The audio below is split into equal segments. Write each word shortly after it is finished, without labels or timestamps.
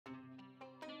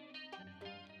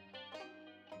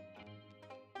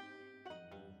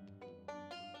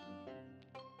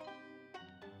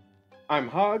I'm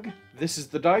Hog, this is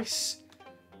the Dice,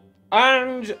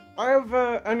 and I have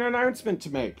an announcement to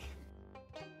make.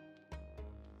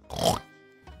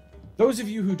 Those of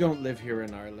you who don't live here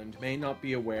in Ireland may not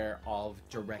be aware of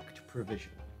direct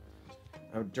provision.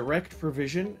 Now, direct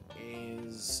provision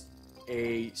is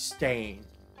a stain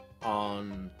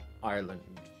on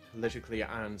Ireland, politically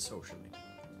and socially.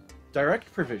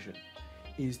 Direct provision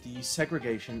is the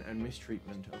segregation and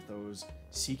mistreatment of those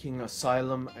seeking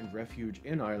asylum and refuge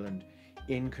in Ireland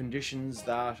in conditions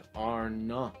that are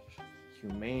not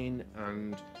humane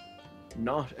and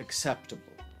not acceptable.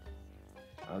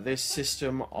 This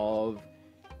system of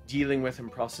dealing with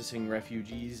and processing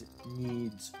refugees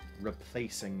needs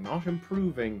replacing, not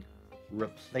improving,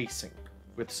 replacing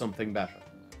with something better.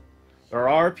 There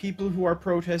are people who are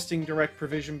protesting direct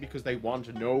provision because they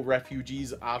want no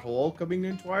refugees at all coming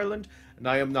into Ireland, and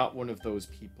I am not one of those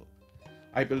people.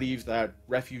 I believe that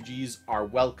refugees are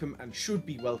welcome and should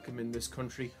be welcome in this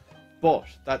country, but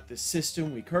that the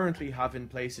system we currently have in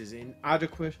place is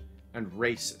inadequate and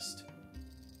racist.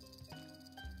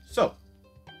 So,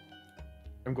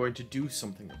 I'm going to do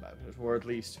something about it, or at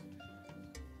least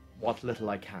what little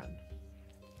I can.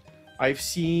 I've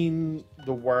seen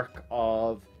the work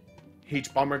of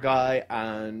H-Bomber Guy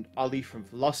and Ollie from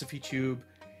Philosophy Tube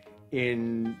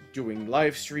in doing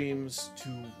live streams to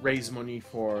raise money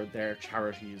for their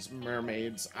charities,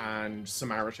 Mermaids and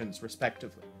Samaritans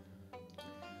respectively.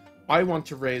 I want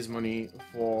to raise money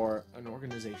for an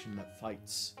organization that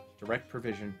fights direct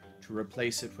provision to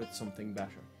replace it with something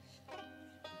better.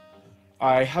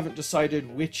 I haven't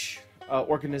decided which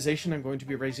organization I'm going to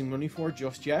be raising money for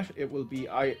just yet. It will be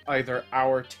either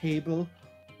Our Table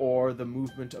or the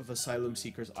Movement of Asylum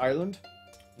Seekers Ireland.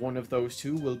 One of those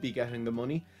two will be getting the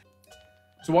money.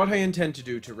 So what I intend to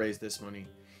do to raise this money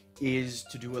is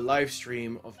to do a live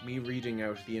stream of me reading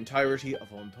out the entirety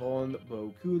of Anton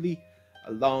Bo Cooley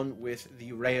along with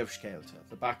the Raevskelte,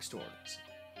 the backstories.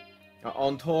 Now,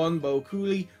 Anton Bo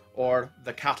Cooley, or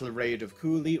the Cattle Raid of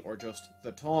Cooley, or just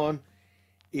the Tawn,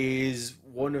 is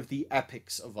one of the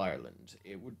epics of Ireland.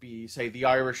 It would be, say, the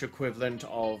Irish equivalent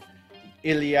of the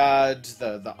Iliad,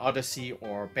 the Odyssey,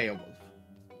 or Beowulf.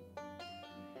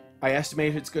 I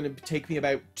estimate it's going to take me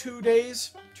about 2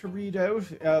 days to read out,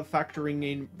 factoring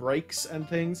in breaks and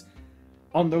things.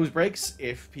 On those breaks,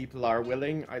 if people are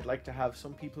willing, I'd like to have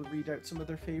some people read out some of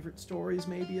their favourite stories,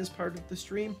 maybe as part of the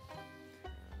stream.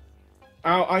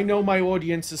 I know my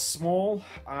audience is small,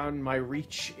 and my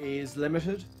reach is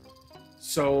limited.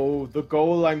 So the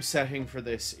goal I'm setting for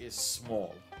this is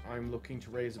small. I'm looking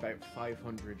to raise about €500.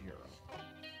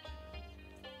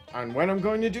 And when I'm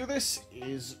going to do this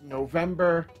is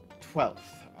November 12th.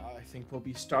 I think we'll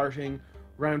be starting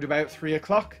around about 3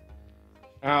 o'clock.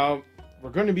 We're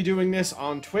going to be doing this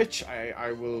on Twitch.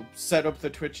 I will set up the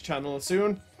Twitch channel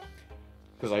soon,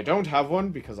 because I don't have one,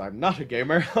 because I'm not a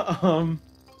gamer.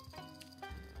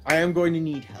 I am going to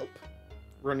need help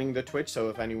running the Twitch, so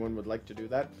if anyone would like to do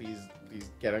that, please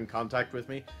get in contact with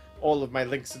me. All of my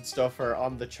links and stuff are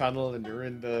on the channel, and they're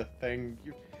in the thing.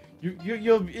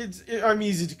 I'm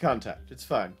easy to contact. It's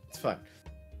fine. It's fine.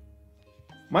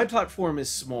 My platform is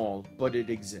small, but it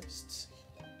exists.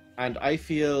 And I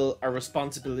feel a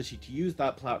responsibility to use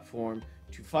that platform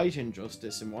to fight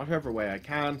injustice in whatever way I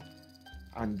can.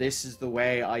 And this is the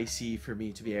way I see for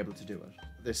me to be able to do it.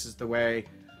 This is the way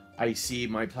I see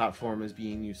my platform as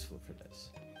being useful for this.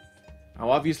 Now,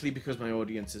 obviously, because my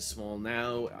audience is small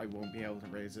now, I won't be able to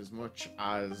raise as much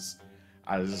as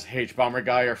H-Bomber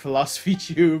Guy or Philosophy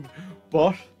Tube,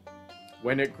 but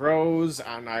when it grows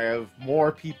and I have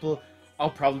more people, I'll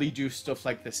probably do stuff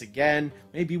like this again.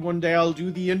 Maybe one day I'll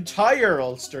do the entire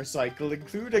Ulster cycle,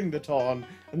 including the Tawn,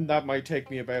 and that might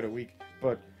take me about a week,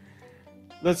 but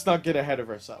let's not get ahead of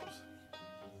ourselves.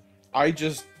 I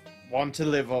just want to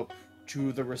live up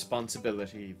to the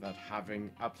responsibility that having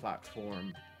a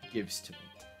platform gives to me.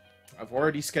 I've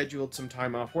already scheduled some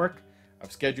time off work.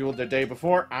 I've scheduled the day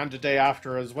before and the day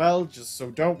after as well, just so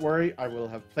don't worry, I will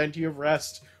have plenty of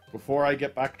rest before I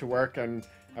get back to work and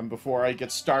before I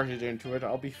get started into it.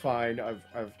 I'll be fine.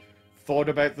 I've thought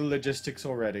about the logistics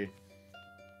already.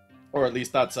 Or at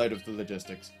least that side of the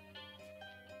logistics.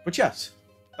 But yes,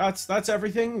 that's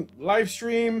everything. Live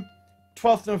stream,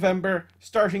 12th November,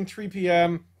 starting 3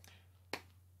 PM.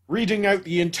 Reading out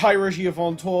the entirety of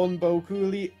Anton Bo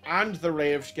Cooley and the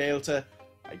Raevskelte.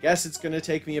 I guess it's going to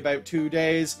take me about 2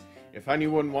 days. If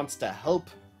anyone wants to help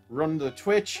run the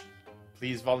Twitch,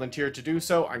 please volunteer to do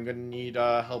so. I'm going to need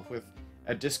help with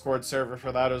a Discord server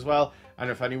for that as well. And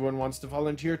if anyone wants to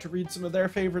volunteer to read some of their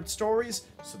favorite stories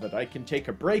so that I can take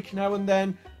a break now and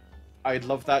then, I'd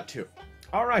love that too.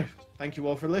 Alright, thank you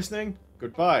all for listening.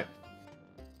 Goodbye.